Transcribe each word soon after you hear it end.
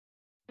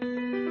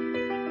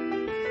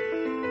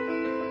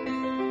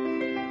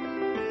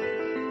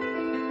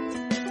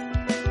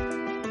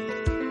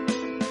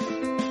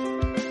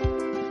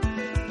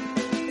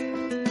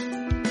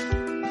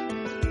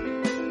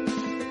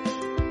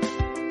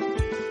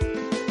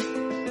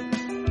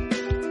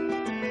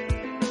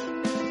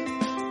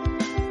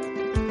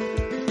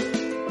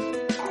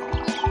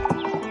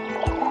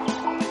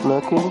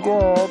Looking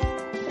good.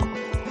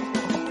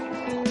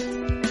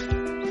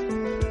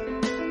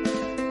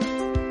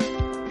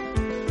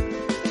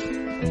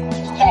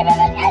 Straight in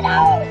the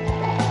canoe!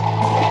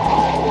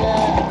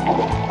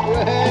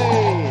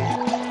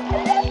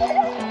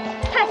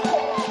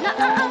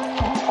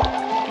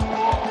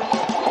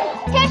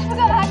 Cash, we're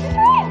gonna have to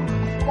swim!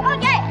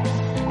 Okay!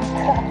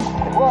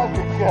 Watch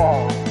it go.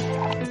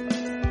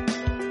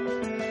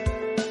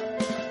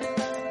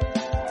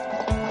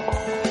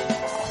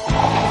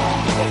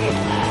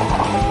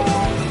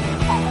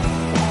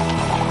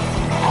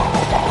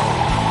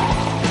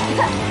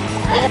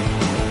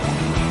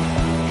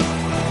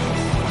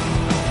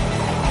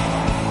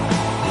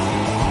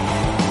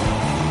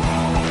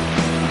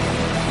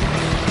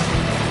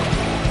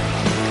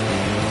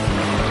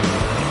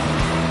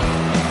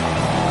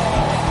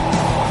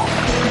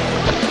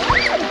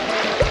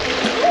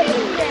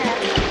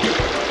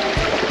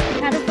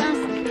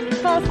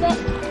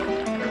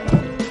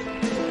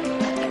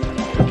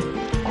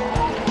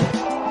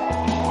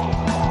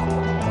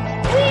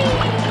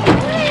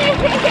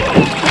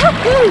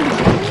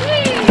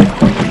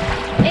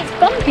 It's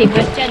bumpy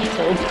but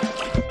gentle.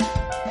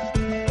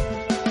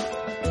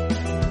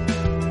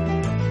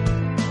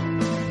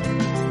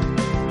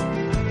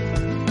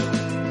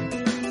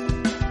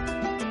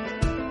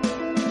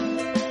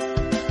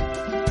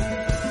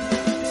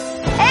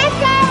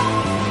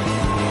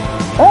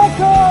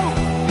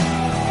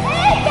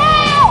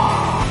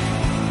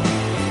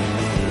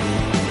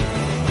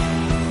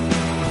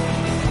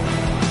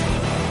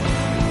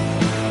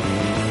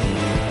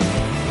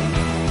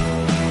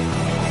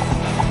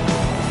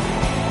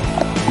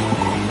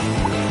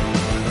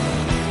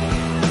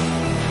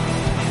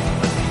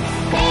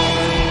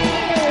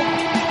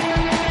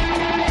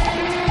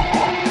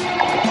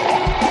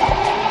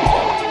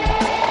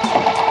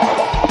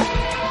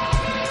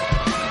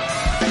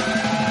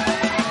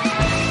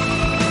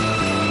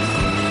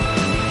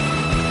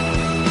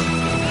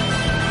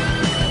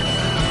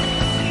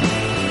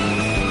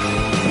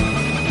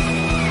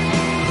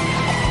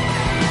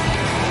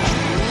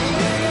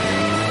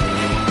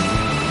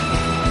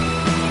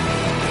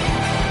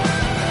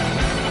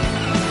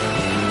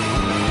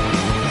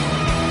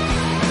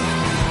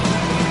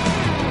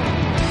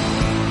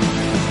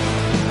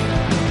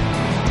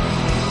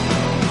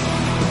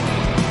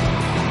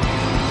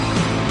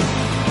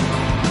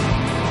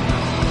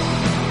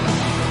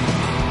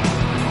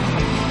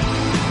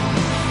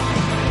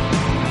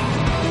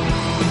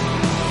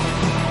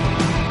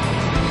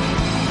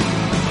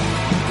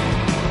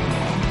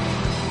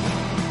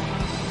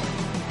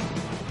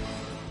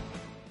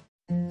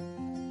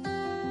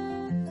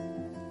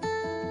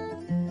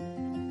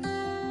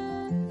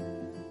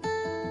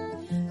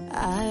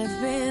 I've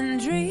been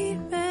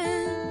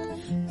dreaming,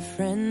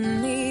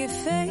 friendly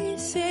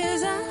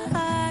faces.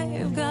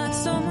 I've got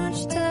so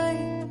much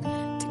time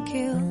to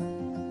kill.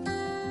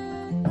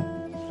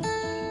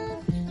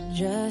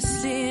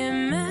 Just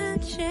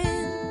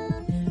imagine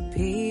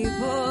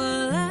people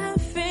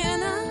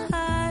laughing.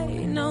 I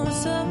know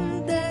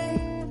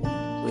someday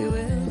we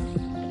will.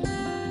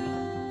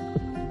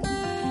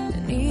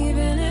 And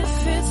even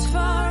if it's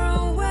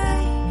far away,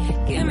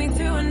 get me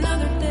through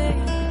another day.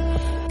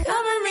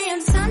 Cover me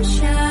in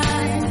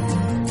sunshine,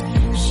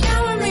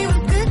 shower me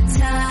with good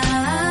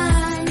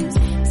times.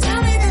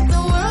 Tell me that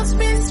the world's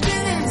been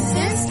spinning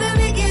since the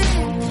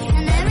beginning,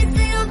 and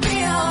everything will be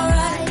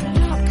alright.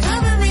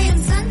 Cover me in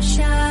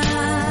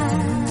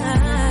sunshine.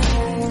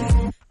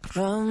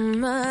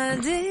 From a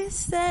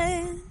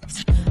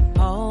distance,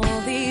 all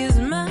these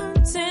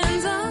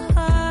mountains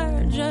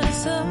are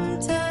just some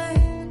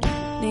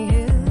tiny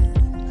hills.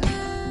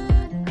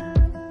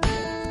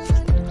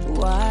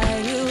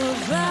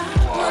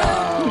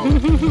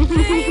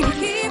 They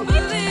keep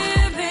living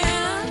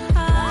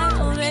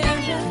while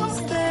they're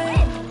just there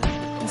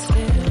and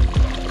still.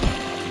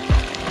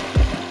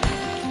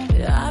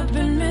 I've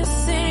been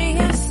missing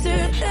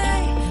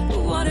yesterday,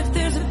 but what if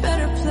there's a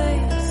better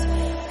place?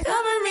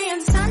 Cover me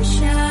in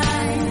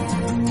sunshine,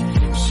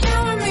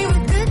 shower me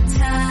with good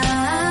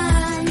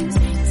times.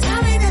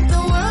 Tell me that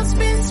the world's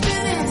been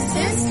spinning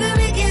since the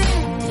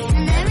beginning,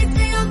 and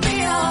everything will be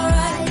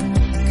alright.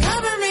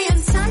 Cover me in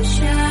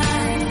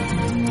sunshine,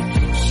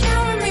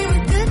 shower me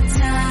with good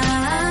times.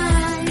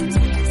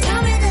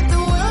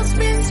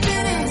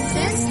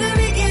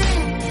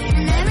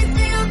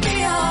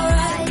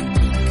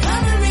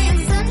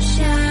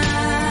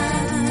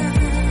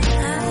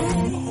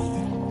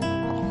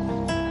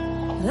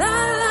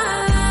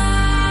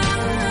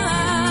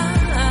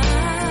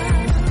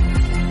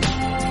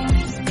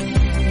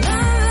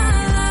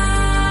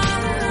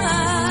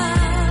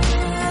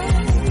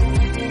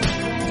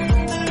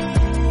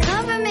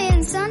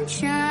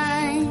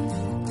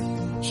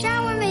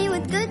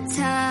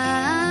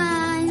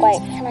 Wait,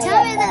 can I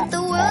Tell me get that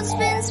the world's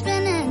been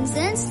spinning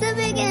since the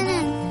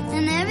beginning,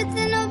 and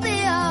everything will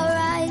be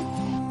alright.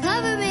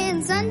 Cover me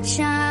in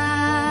sunshine.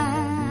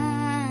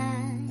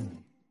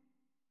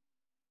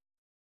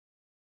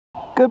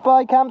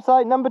 Goodbye,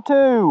 campsite number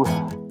 2.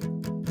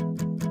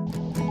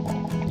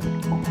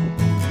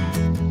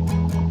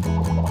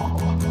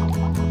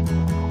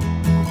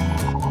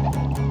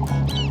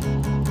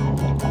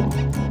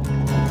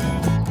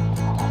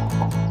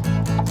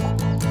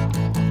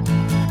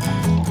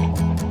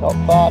 Not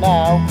far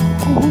now.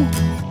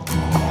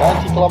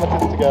 90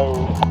 kilometres to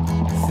go.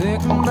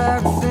 Thinking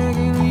back,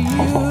 thinking of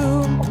you.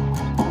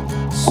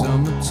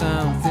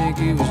 Summertime, think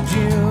it was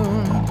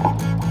June.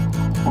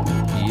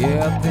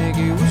 Yeah, I think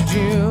it was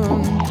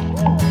June.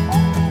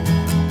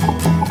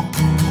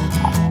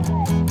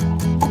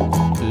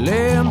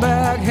 Laying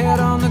back, head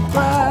on the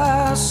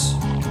grass,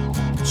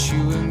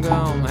 chewing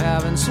gum,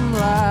 having some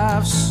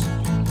laughs.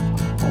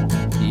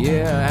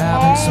 Yeah,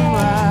 having some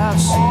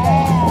laughs.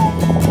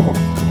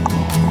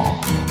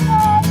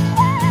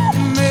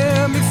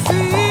 Made me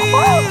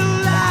feel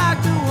like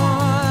the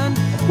one.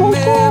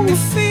 Made me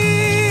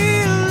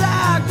feel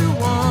like the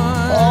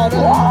one. Oh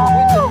no,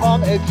 which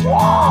advantage?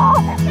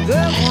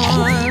 The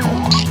one.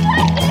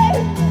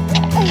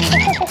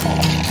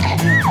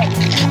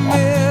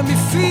 Made me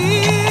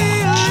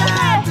feel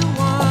like the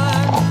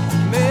one.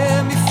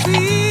 Made me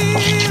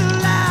feel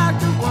like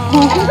the one.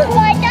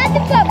 Why not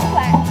the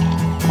popcorn?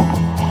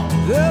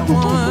 The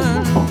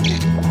one.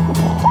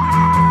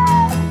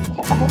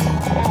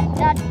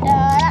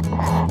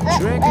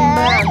 Drinking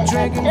back,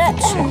 drinking for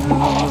 2.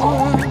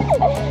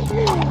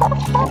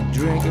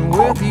 Drinking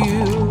with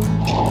you.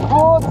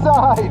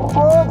 Broadside,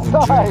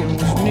 broadside. Drinking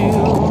was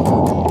new.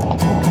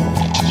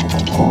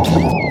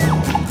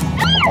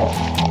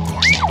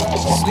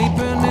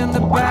 Sleeping in the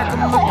back of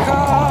my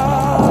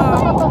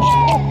car.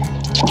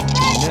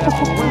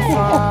 Never went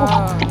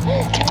far.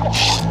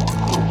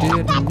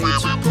 Didn't need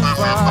to go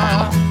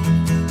far.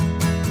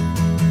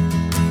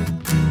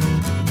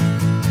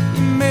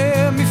 You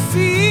made me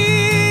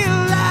feel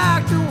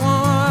like the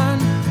one.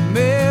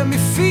 Made me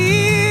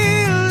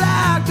feel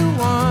like the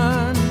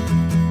one.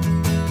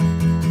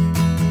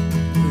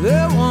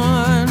 The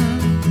one.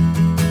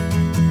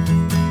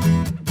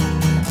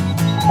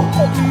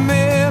 You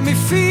made me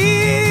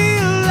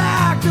feel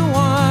like the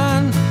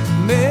one.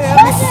 Made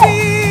me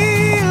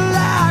feel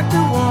like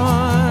the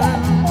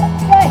one.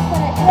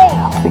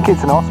 I think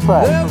it's an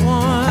osprey. The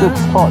one. Good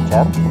spot,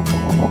 Jen.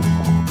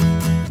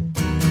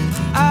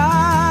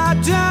 I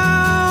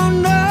don't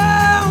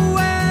know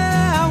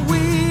where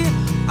we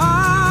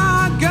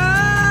are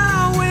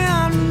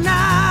going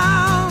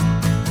now.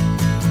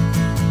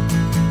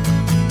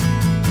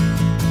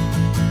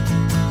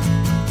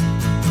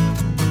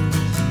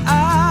 I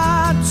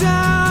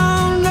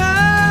don't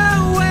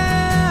know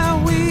where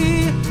we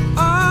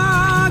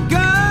are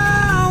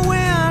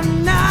going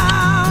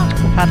now.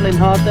 Paddling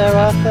hard there,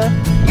 Arthur.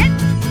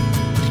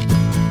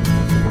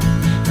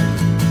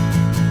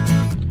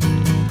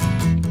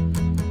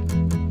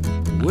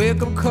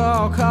 Wake up,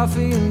 call,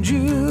 coffee and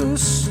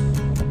juice.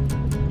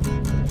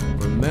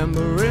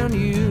 Remembering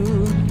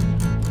you.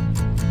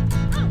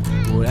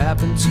 What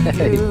happened to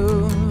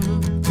you?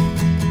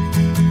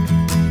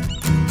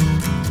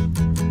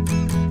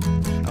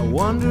 I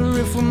wonder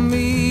if we'll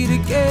meet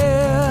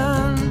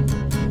again.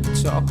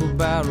 Talk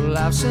about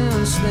life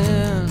since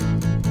then.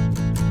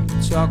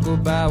 Talk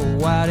about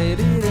why did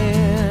it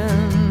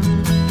end.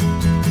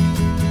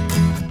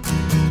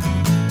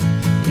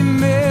 You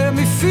made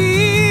me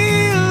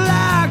feel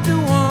like the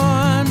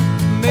one.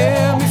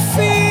 Made me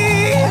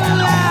feel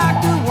like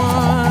the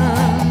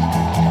one.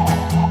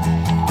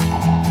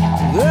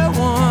 The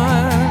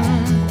one.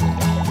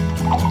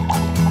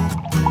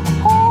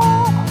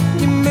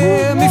 You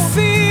made me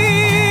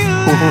feel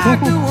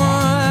like the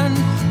one.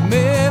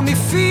 Made me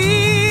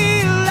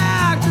feel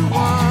like the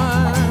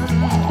one.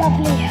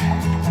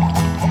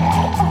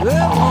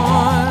 The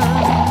one.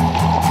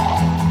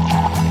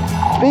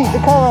 Beat the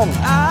current.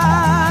 I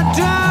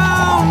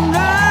don't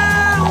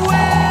know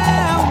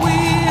where we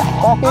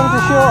Back into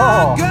are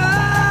shore.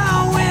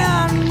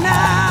 going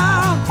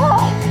now.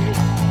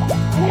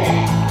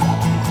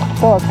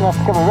 Thought I was going to have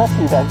to come and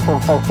rescue that for a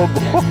moment.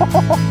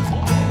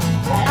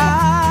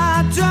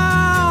 I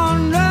don't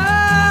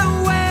know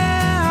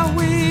where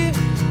we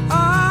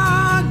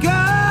are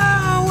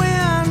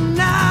going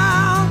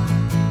now.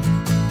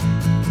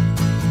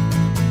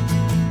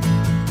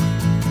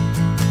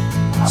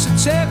 So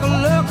take a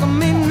look at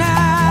me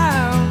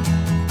now.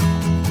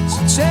 So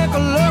take a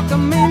look at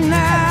me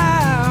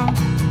now.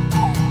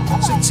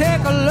 So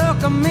take a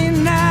look at me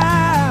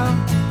now.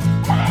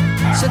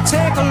 So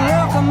take a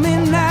look at me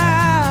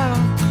now.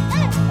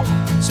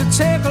 So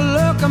take a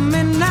look at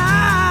me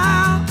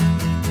now.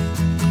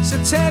 So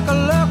take a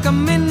look at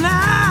me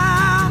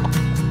now.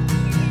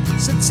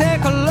 So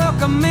take a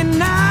look at me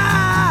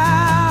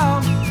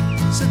now.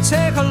 So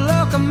take a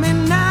look at me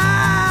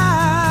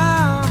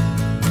now.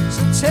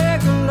 So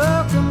take a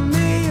look at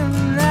me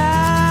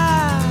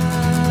now.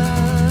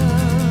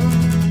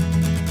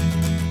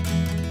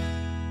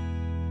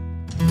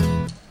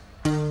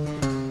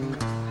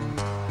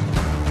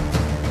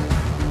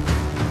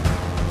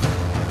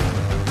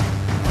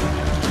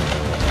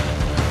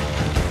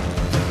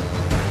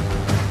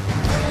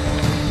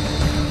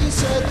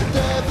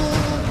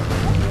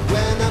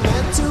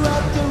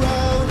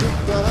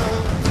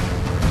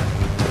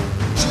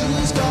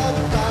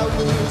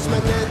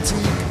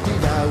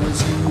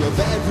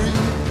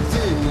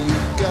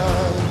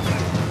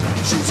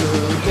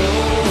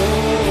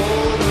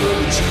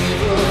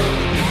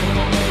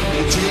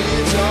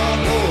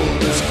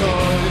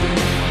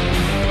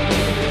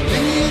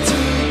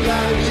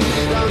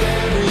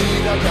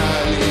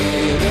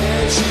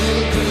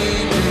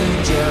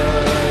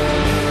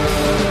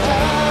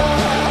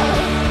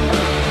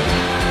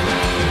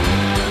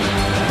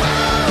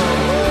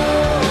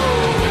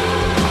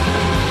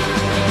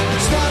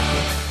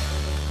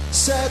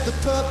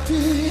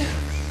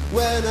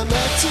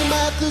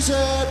 the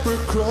zebra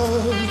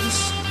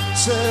cross.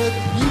 Said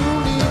you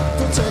need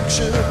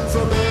protection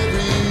from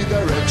every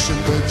direction,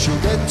 but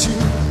you'll get to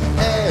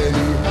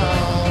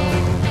anyhow.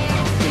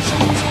 'Cause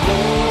she's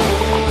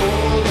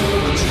born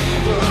an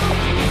achiever,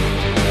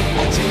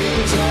 and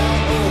tears are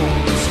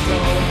always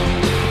gone.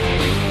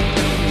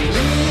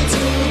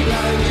 Little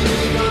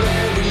blindly, not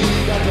every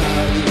got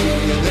blindly,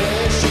 and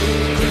there she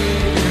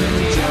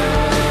creeps down.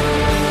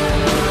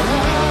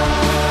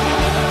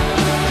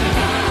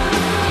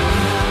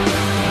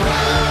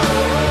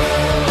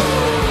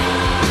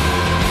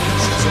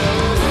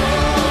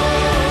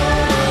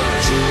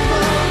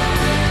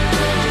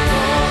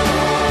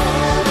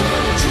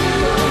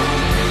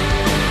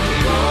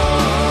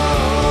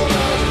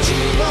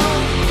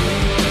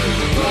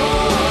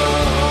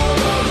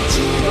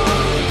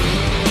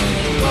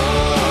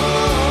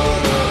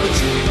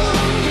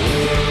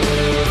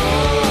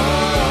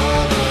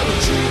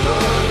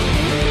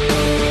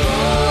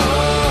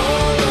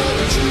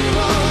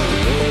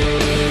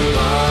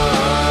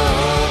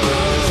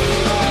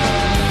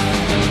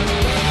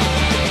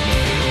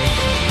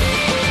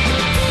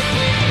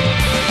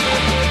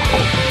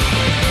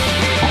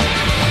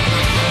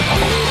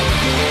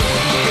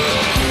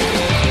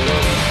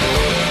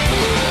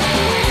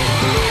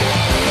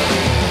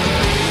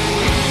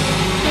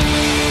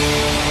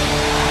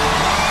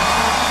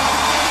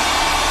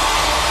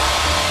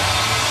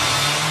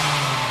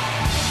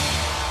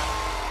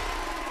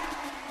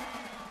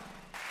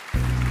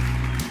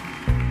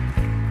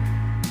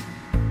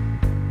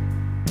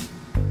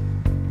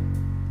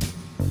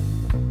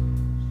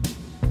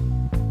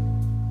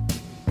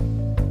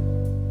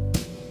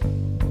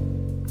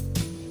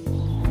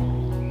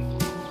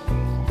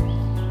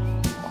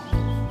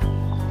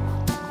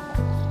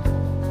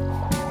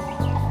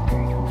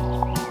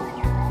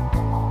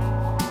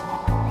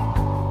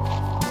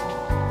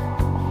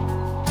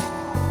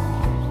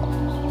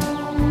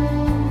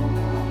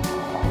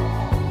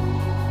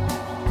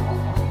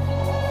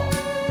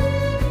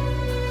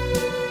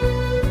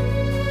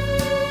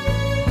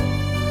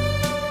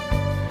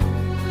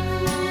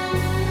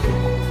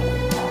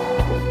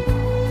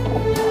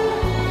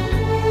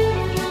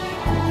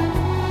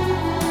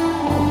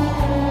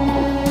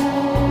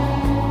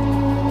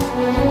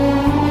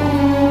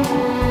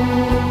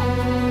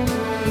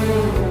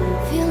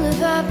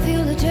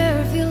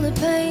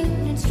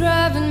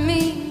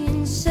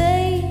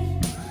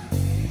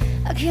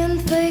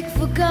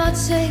 For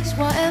God's sakes,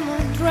 why am I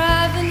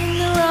driving in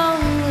the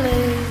wrong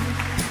lane?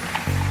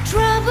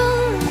 Trouble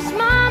is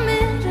my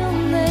middle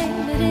name,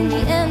 but in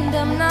the end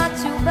I'm not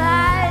too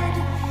bad.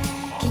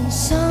 Can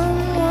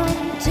someone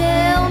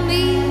tell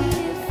me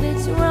if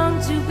it's wrong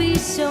to be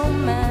so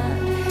mad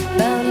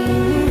about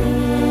you?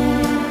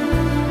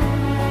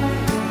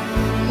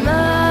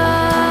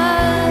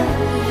 Mad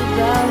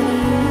about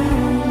you.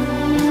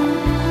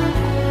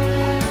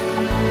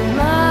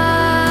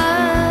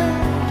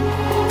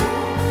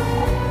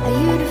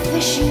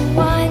 Fishy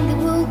wine that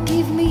will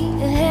give me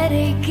a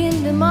headache in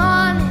the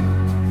morning,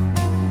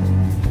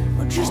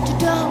 or just a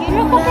dog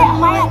that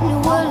might the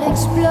world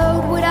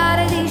explode without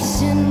a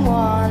decent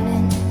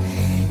warning.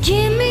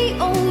 Give me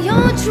all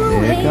your true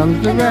hate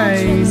and I'll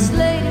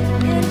translate it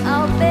in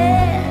our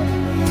bed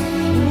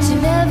into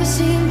never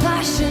seen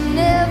passion.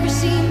 Never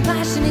seen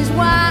passion is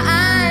why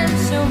I'm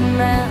so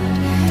mad.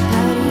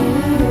 How do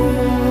you?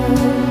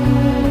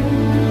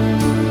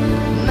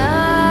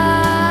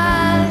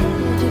 Mad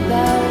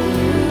about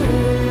you.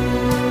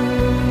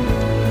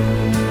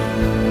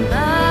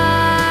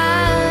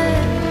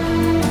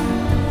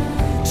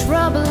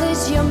 Trouble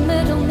is your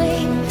middle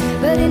name,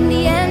 but in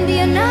the end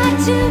you're not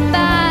too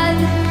bad.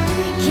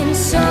 Can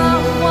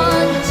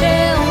someone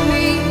tell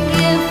me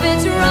if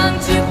it's wrong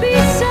to be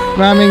so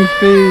ramming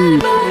food?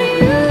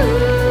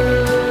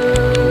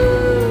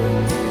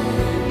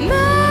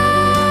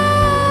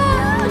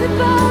 Mad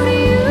about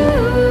you.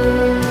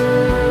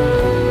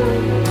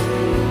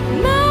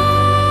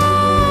 Mad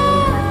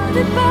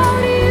about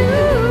you.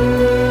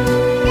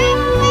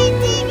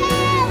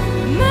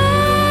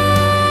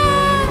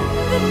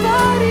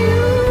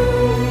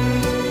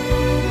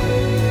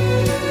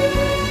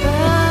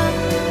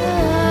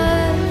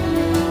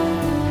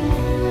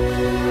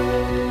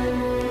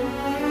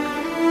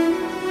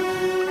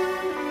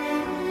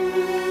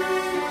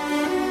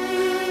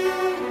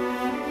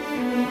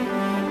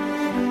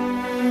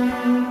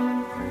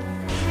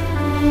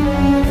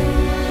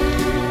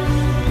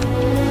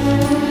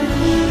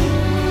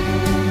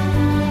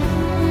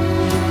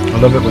 I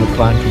love it when a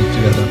plan comes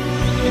together.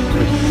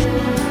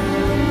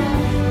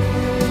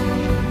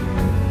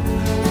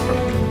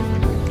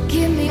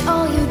 Give me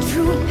all your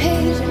true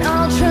hate and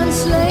I'll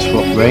translate.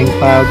 Swap rain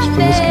clouds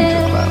for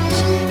mosquito clouds.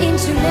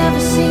 Into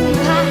never seen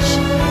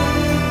passion.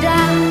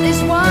 That is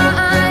why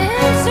I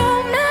am so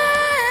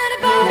mad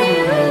about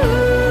you.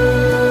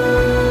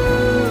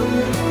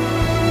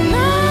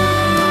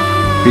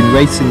 Been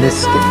racing this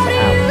stick for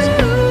hours.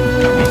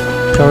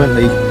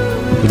 Currently,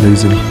 we're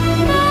losing.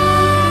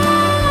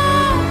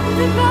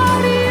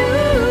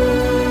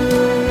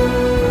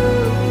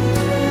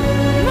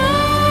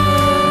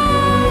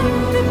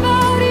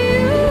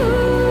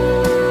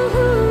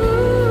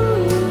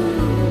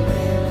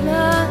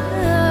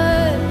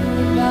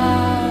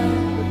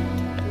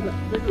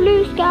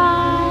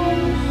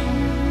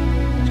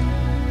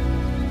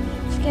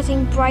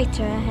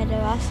 water ahead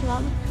of us,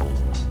 Mum.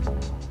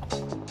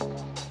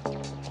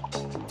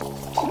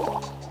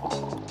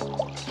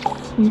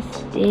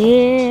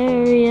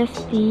 Mysterious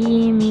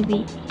steamy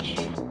beach.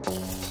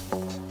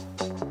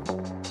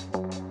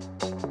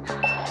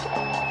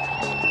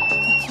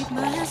 Keep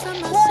my hands on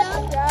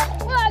myself.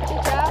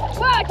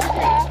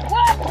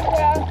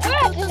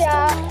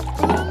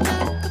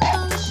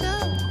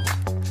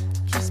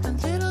 Just a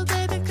little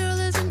baby girl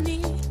is in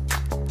need.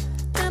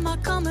 Am I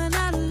coming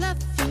out of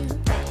left field?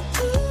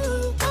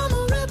 Ooh, I'm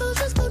a rebel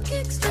just for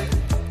kicks now.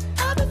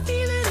 I've been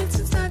feeling it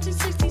since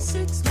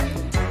 1966 now.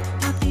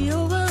 Might be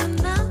over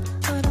now,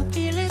 but I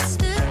feel it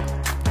still.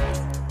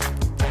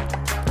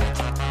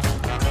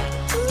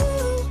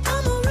 Ooh,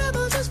 I'm a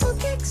rebel just for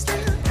kicks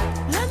now.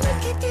 Let me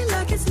kick it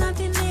like it's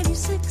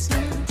 1986 now.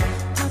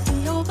 Might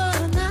be over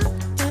now,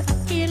 but I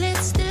feel it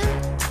still.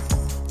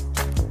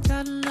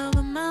 Got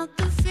another mouth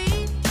to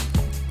feed.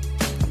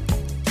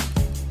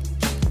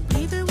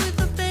 Leave it with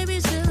the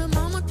babies till the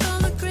mama call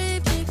the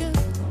grave digger.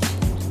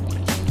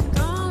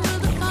 Gone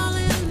with the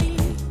fallen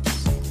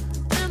leaves.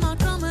 Am I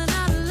coming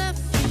out of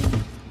left field?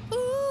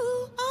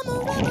 Ooh, I'm a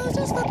rebel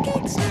just for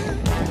kicks now.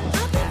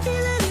 I've been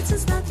feeling it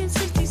since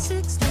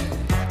 1966 now.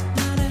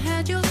 Might have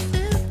had your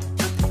fill,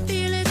 but I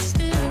feel it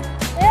still.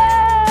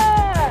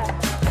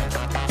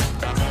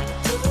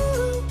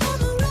 Ooh,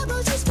 I'm a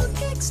rebel just for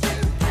kicks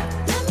now.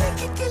 Let me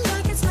kick it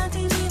like it's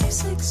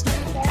 1986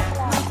 now.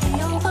 Might be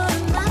over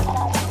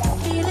now,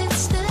 feel it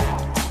still.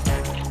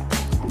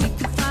 We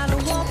could fight a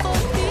war for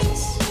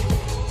peace.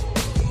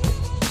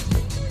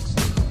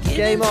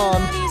 Game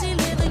on. Easy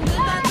living,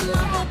 goodbye to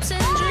my hopes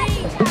and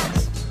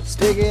dreams.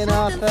 Dig in,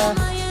 Arthur.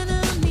 My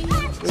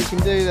enemies. We can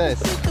do this.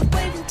 We could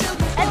wait until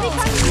the Every fall.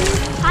 time you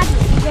paddle,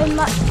 you go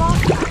much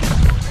faster.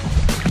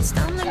 It's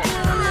time to give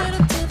a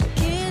little to the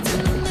kids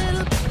and a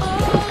little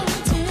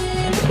till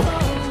it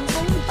falls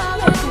and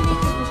follow me.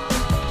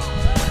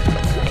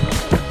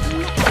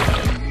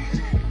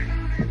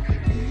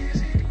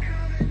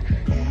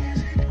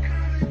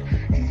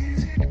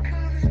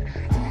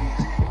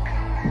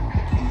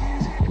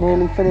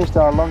 Nearly finished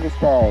our longest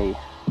day.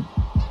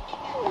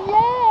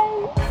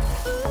 Ooh,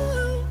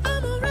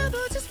 I'm a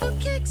rebel just for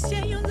kicks.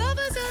 Yeah, your love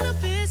is at a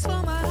base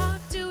for my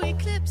heart to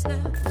eclipse now.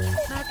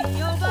 Might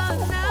be over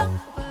now,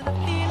 but I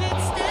feel it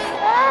still.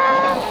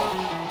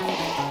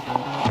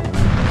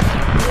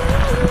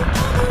 Ooh,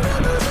 I'm a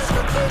rebel just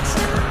for kicks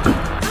now.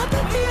 I've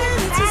been feeling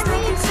it since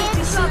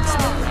 1966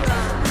 now.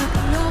 Might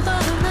be over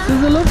now. This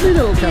is a lovely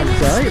little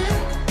campsite.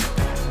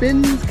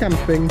 Bins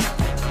camping.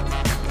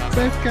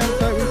 Best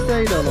campsite we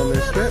stayed on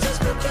this trip. I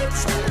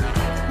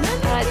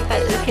like the fact that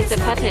the kids are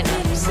paddling and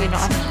we're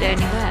not having to do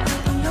any work.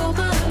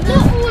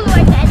 Not all the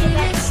way to any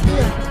next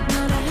year.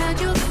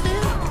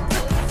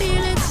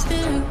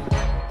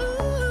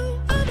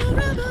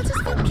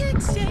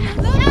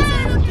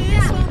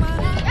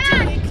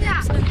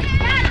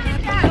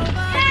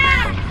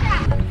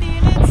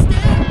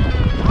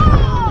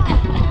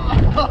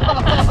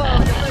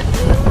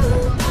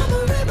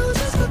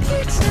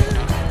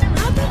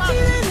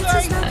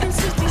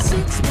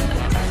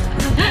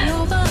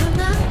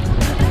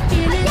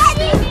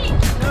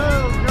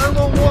 No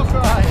more walk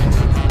ride.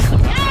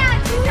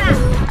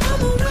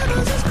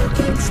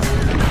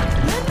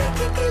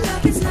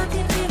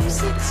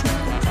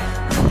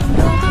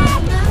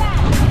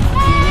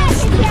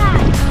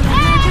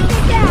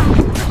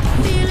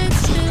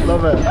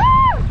 Love it.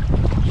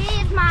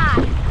 Here's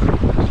mine.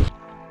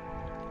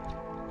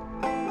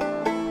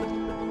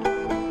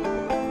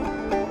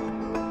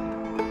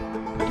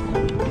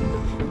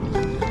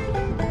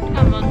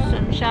 Come on,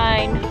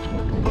 sunshine.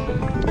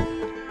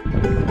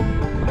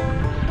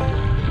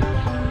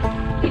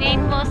 You need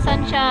more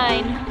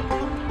sunshine.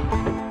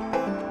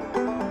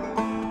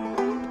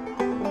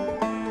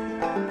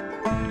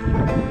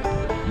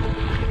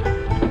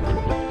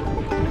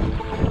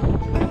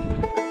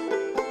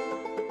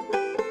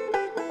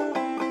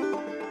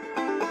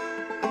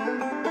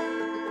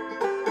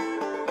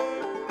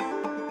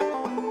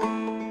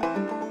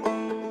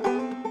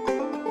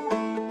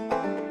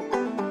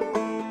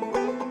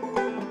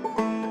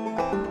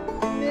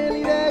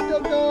 Nearly there,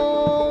 dog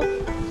dog.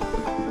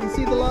 You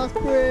see the last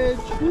bridge.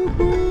 Whoop,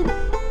 whoop.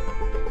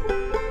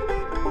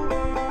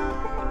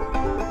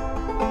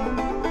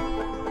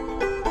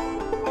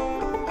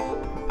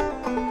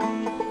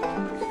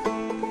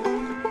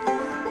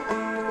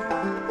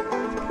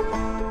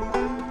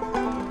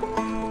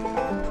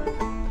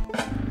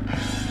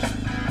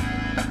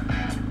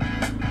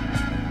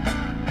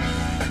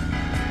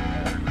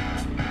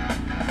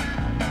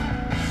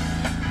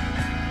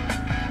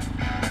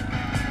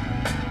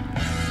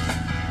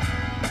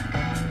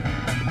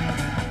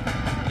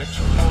 Let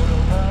your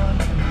motor run.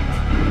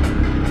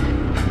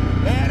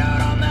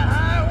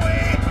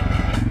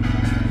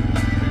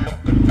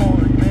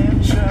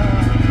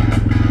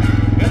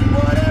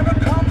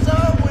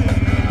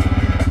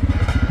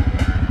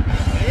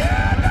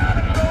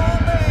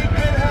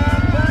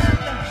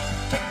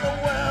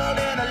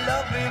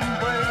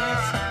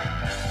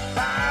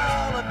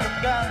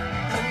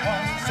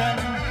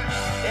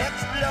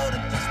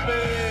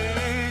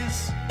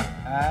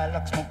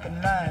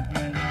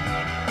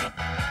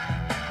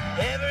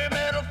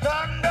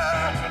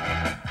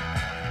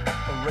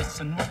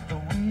 afternoon.